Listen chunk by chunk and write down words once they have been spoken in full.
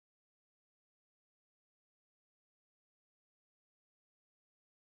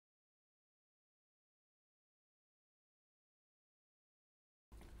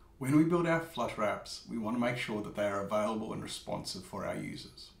When we build our Flutter apps, we want to make sure that they are available and responsive for our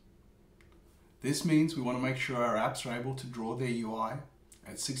users. This means we want to make sure our apps are able to draw their UI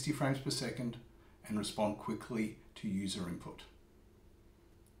at 60 frames per second and respond quickly to user input.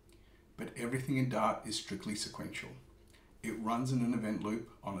 But everything in Dart is strictly sequential. It runs in an event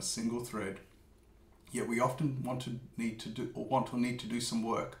loop on a single thread, yet we often want to need to do some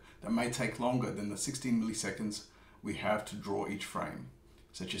work that may take longer than the 16 milliseconds we have to draw each frame,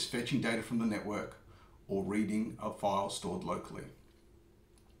 such as fetching data from the network or reading a file stored locally.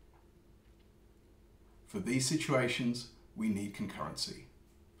 For these situations, we need concurrency,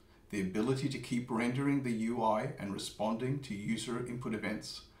 the ability to keep rendering the UI and responding to user input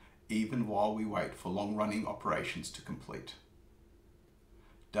events even while we wait for long-running operations to complete.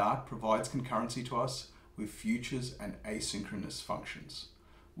 Dart provides concurrency to us with futures and asynchronous functions,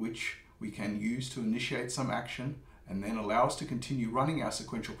 which we can use to initiate some action and then allow us to continue running our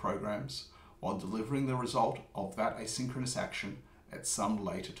sequential programs while delivering the result of that asynchronous action at some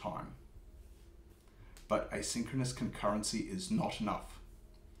later time. But asynchronous concurrency is not enough.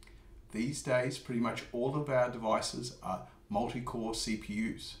 These days, pretty much all of our devices are multi-core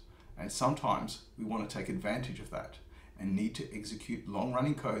CPUs, and sometimes we want to take advantage of that and need to execute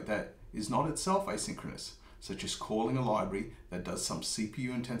long-running code that is not itself asynchronous, such as calling a library that does some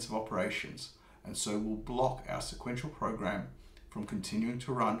CPU-intensive operations, and so will block our sequential program from continuing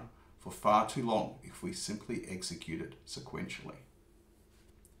to run for far too long if we simply execute it sequentially.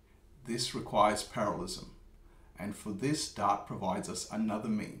 This requires parallelism, and for this, Dart provides us another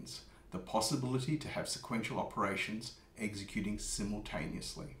means, the possibility to have sequential operations executing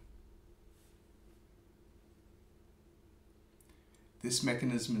simultaneously. This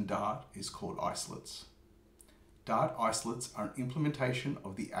mechanism in Dart is called isolates. Dart isolates are an implementation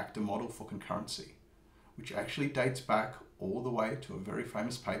of the actor model for concurrency, which actually dates back all the way to a very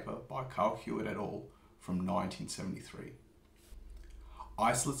famous paper by Carl Hewitt et al. From 1973.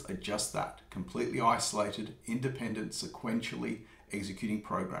 Isolates are just that, completely isolated, independent, sequentially executing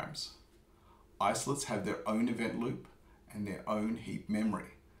programs. Isolates have their own event loop and their own heap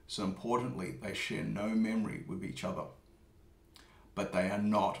memory, so importantly, they share no memory with each other. But they are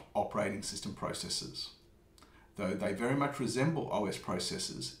not operating system processes, though they very much resemble OS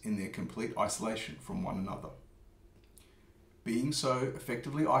processes in their complete isolation from one another. Being so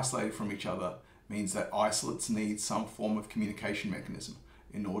effectively isolated from each other means that isolates need some form of communication mechanism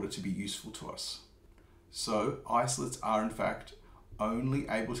in order to be useful to us. So isolates are in fact only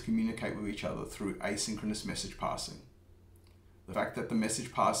able to communicate with each other through asynchronous message passing. The fact that the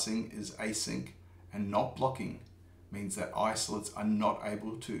message passing is async and not blocking means that isolates are not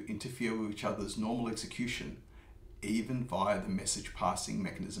able to interfere with each other's normal execution, even via the message passing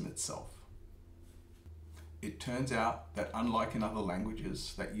mechanism itself. It turns out that unlike in other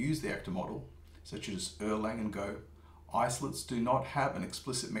languages that use the actor model, such as Erlang and Go, isolates do not have an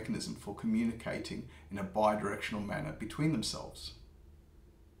explicit mechanism for communicating in a bidirectional manner between themselves.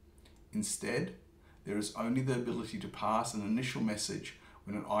 Instead, there is only the ability to pass an initial message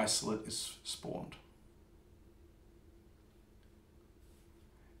when an isolate is spawned.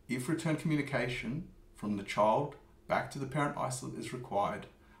 If return communication from the child back to the parent isolate is required,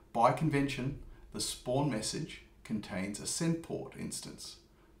 by convention, the spawn message contains a SendPort instance,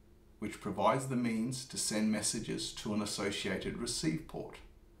 which provides the means to send messages to an associated receive port,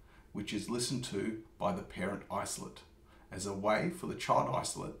 which is listened to by the parent isolate, as a way for the child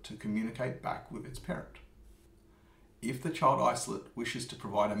isolate to communicate back with its parent. If the child isolate wishes to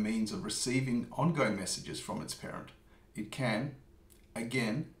provide a means of receiving ongoing messages from its parent, it can,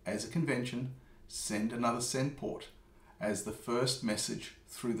 again, as a convention, send another SendPort as the first message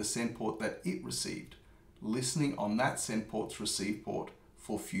through the SendPort that it received, listening on that SendPort's receive port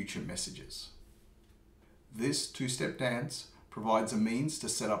for future messages. This two-step dance provides a means to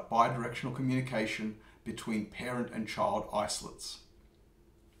set up bidirectional communication between parent and child isolates.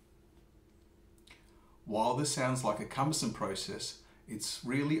 While this sounds like a cumbersome process, it's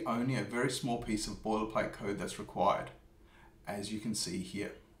really only a very small piece of boilerplate code that's required, as you can see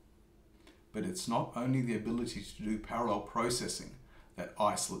here. But it's not only the ability to do parallel processing that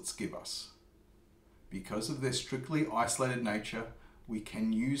isolates give us. Because of their strictly isolated nature, we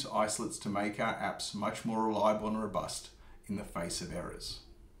can use isolates to make our apps much more reliable and robust in the face of errors.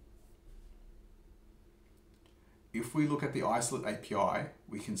 If we look at the isolate API,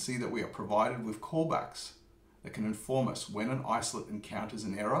 we can see that we are provided with callbacks that can inform us when an isolate encounters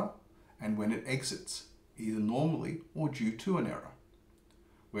an error and when it exits, either normally or due to an error.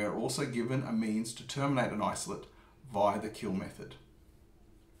 We are also given a means to terminate an isolate via the kill method.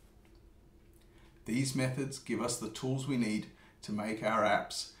 These methods give us the tools we need to make our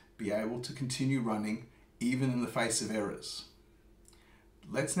apps be able to continue running even in the face of errors.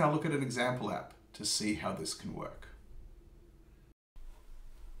 Let's now look at an example app to see how this can work.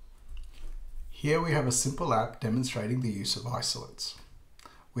 Here we have a simple app demonstrating the use of isolates.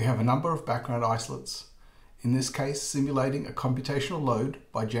 We have a number of background isolates, in this case simulating a computational load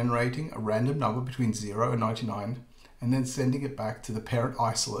by generating a random number between 0 and 99 and then sending it back to the parent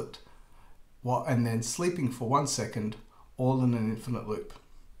isolate and then sleeping for 1 second, all in an infinite loop.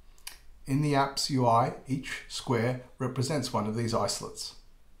 In the app's UI, each square represents one of these isolates.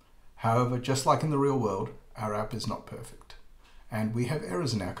 However, just like in the real world, our app is not perfect, and we have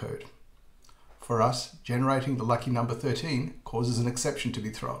errors in our code. For us, generating the lucky number 13 causes an exception to be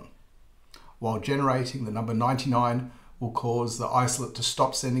thrown, while generating the number 99 will cause the isolate to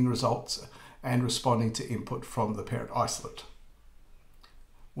stop sending results and responding to input from the parent isolate.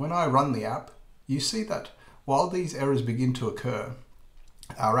 When I run the app, you see that while these errors begin to occur,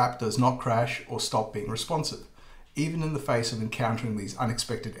 our app does not crash or stop being responsive, even in the face of encountering these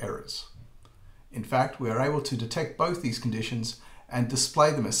unexpected errors. In fact, we are able to detect both these conditions and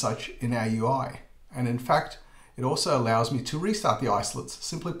display them as such in our UI. And in fact, it also allows me to restart the isolates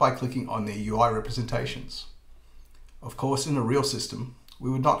simply by clicking on their UI representations. Of course, in a real system, we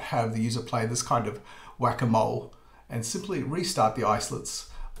would not have the user play this kind of whack-a-mole and simply restart the isolates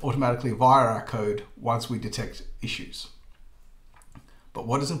automatically via our code once we detect issues. But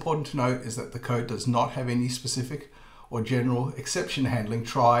what is important to note is that the code does not have any specific or general exception handling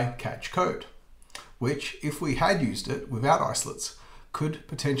try-catch code, which, if we had used it without isolates, could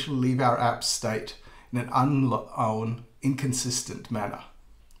potentially leave our app's state in an unknown, inconsistent manner.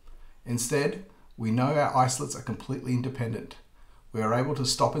 Instead, we know our isolates are completely independent. We are able to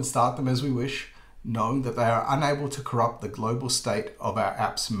stop and start them as we wish, knowing that they are unable to corrupt the global state of our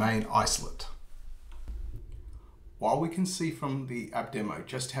app's main isolate. While we can see from the app demo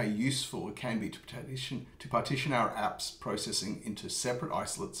just how useful it can be to partition our app's processing into separate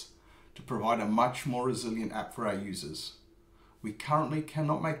isolates to provide a much more resilient app for our users, we currently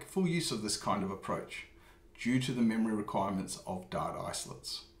cannot make full use of this kind of approach due to the memory requirements of Dart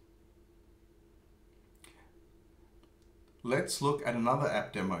isolates. Let's look at another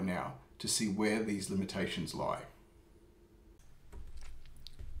app demo now to see where these limitations lie.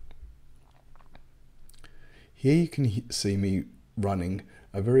 Here you can see me running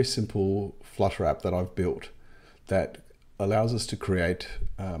a very simple Flutter app that I've built that allows us to create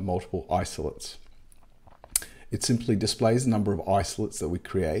multiple isolates. It simply displays the number of isolates that we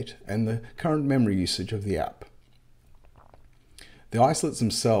create and the current memory usage of the app. The isolates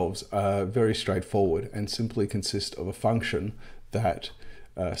themselves are very straightforward and simply consist of a function that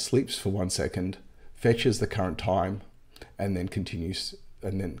sleeps for 1 second, fetches the current time, and then continues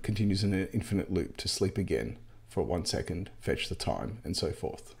in an infinite loop to sleep again for 1 second, fetch the time, and so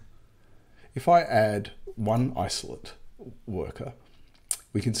forth. If I add one isolate worker,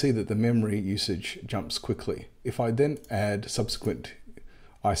 we can see that the memory usage jumps quickly. If I then add subsequent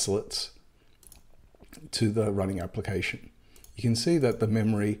isolates to the running application, you can see that the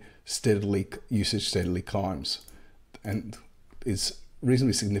memory usage steadily climbs and is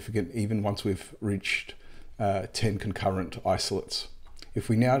reasonably significant even once we've reached 10 concurrent isolates. If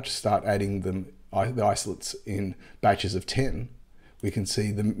we now start adding the isolates in batches of 10, we can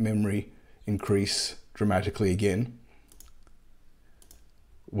see the memory increase dramatically again,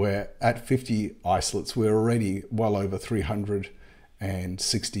 where at 50 isolates, we're already well over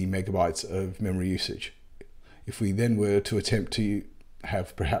 360 megabytes of memory usage. If we then were to attempt to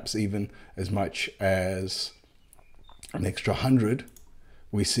have perhaps even as much as an extra 100,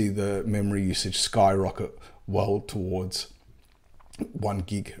 we see the memory usage skyrocket well towards 1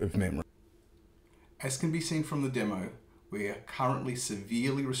 gig of memory. As can be seen from the demo, we are currently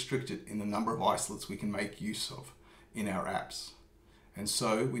severely restricted in the number of isolates we can make use of in our apps. And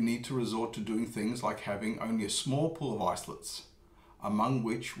so we need to resort to doing things like having only a small pool of isolates, among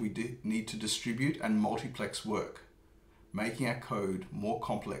which we need to distribute and multiplex work, making our code more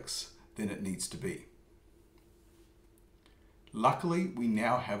complex than it needs to be. Luckily, we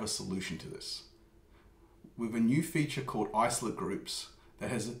now have a solution to this, with a new feature called isolate groups that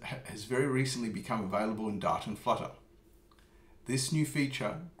has very recently become available in Dart and Flutter. This new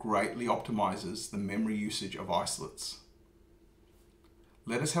feature greatly optimizes the memory usage of isolates.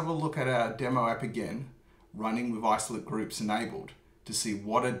 Let us have a look at our demo app again, running with isolate groups enabled, to see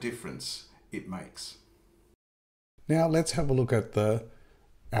what a difference it makes. Now let's have a look at the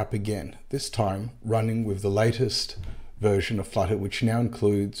app again, this time running with the latest version of Flutter, which now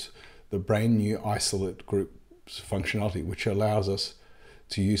includes the brand new isolate groups functionality, which allows us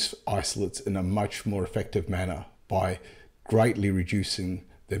to use isolates in a much more effective manner by greatly reducing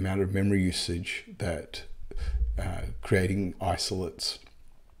the amount of memory usage that creating isolates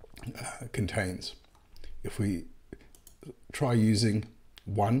contains. If we try using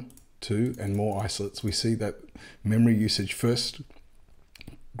 1, 2 and more isolates, we see that memory usage first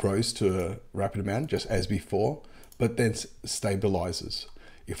grows to a rapid amount, just as before, but then stabilizes.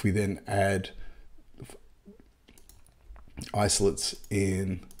 If we then add isolates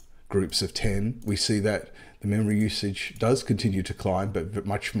in groups of 10, we see that the memory usage does continue to climb, but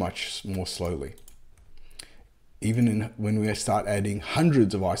much more slowly. Even when we start adding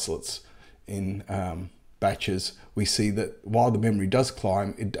hundreds of isolates in batches, we see that while the memory does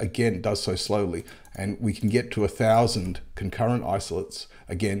climb, it again does so slowly, and we can get to 1,000 concurrent isolates.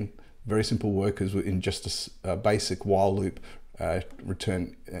 Again, very simple work is in just a basic while loop,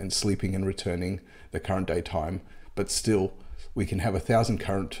 return and sleeping and returning the current day time, but still we can have 1,000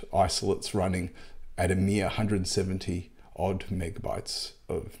 current isolates running at a mere 170 odd megabytes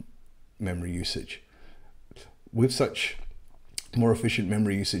of memory usage. With such more efficient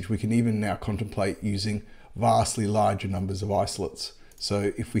memory usage, we can even now contemplate using vastly larger numbers of isolates.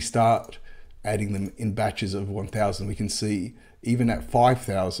 So if we start adding them in batches of 1,000, we can see even at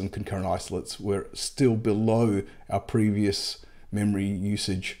 5,000 concurrent isolates, we're still below our previous memory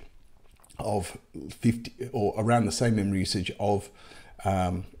usage of 50, or around the same memory usage of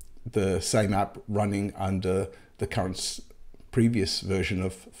the same app running under the current previous version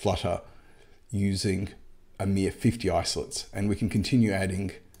of Flutter using a mere 50 isolates. And we can continue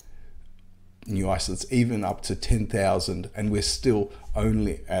adding new isolates even up to 10,000, and we're still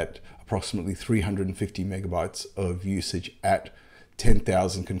only at approximately 350 megabytes of usage at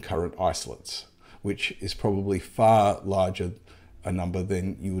 10,000 concurrent isolates, which is probably far larger a number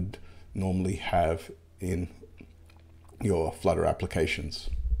than you would normally have in your Flutter applications.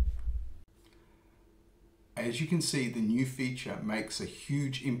 As you can see, the new feature makes a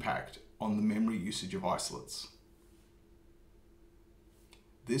huge impact on the memory usage of isolates.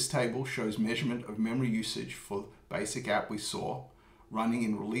 This table shows measurement of memory usage for the basic app we saw running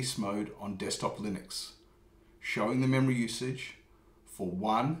in release mode on desktop Linux, showing the memory usage for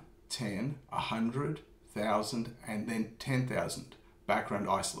 1, 10, 100, 1,000 and then 10,000 background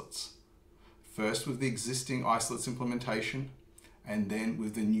isolates. First with the existing isolates implementation, and then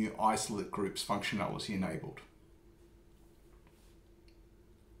with the new isolate groups functionality enabled.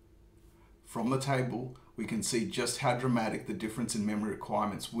 From the table, we can see just how dramatic the difference in memory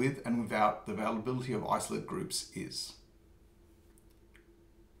requirements with and without the availability of isolate groups is.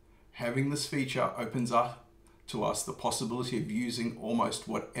 Having this feature opens up to us the possibility of using almost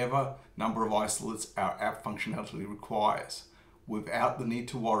whatever number of isolates our app functionality requires, without the need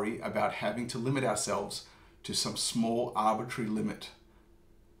to worry about having to limit ourselves to some small arbitrary limit,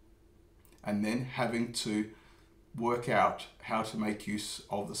 and then having to work out how to make use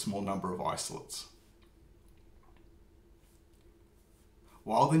of the small number of isolates.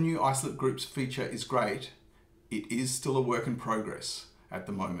 While the new isolate groups feature is great, it is still a work in progress at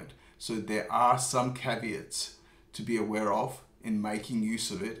the moment, so there are some caveats to be aware of in making use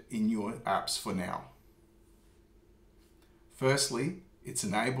of it in your apps for now. Firstly, it's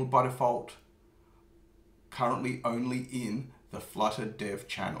enabled by default, currently only in the Flutter dev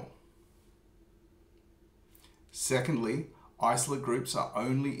channel. Secondly, isolate groups are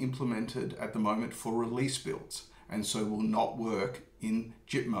only implemented at the moment for release builds, and so will not work in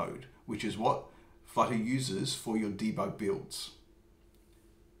JIT mode, which is what Flutter uses for your debug builds.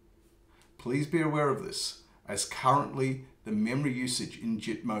 Please be aware of this, as currently the memory usage in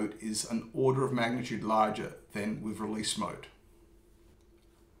JIT mode is an order of magnitude larger than with release mode.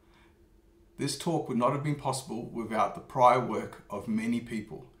 This talk would not have been possible without the prior work of many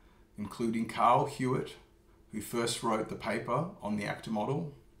people, including Carl Hewitt, who first wrote the paper on the actor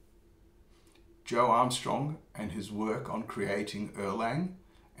model, Joe Armstrong and his work on creating Erlang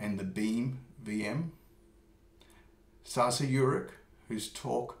and the Beam VM, Sasa Urich, whose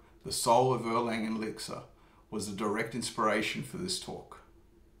talk The Soul of Erlang and Elixir was the direct inspiration for this talk,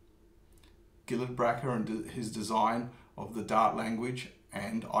 Gillard Bracker and his design of the Dart language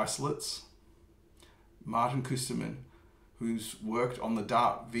and isolates, Martin Kusterman, who's worked on the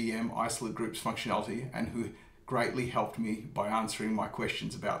Dart VM isolate groups functionality and who greatly helped me by answering my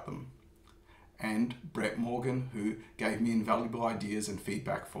questions about them, and Brett Morgan, who gave me invaluable ideas and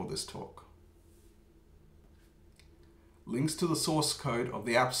feedback for this talk. Links to the source code of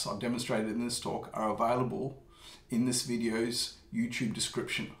the apps I've demonstrated in this talk are available in this video's YouTube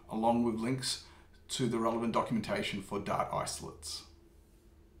description, along with links to the relevant documentation for Dart isolates.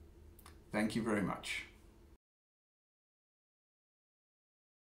 Thank you very much.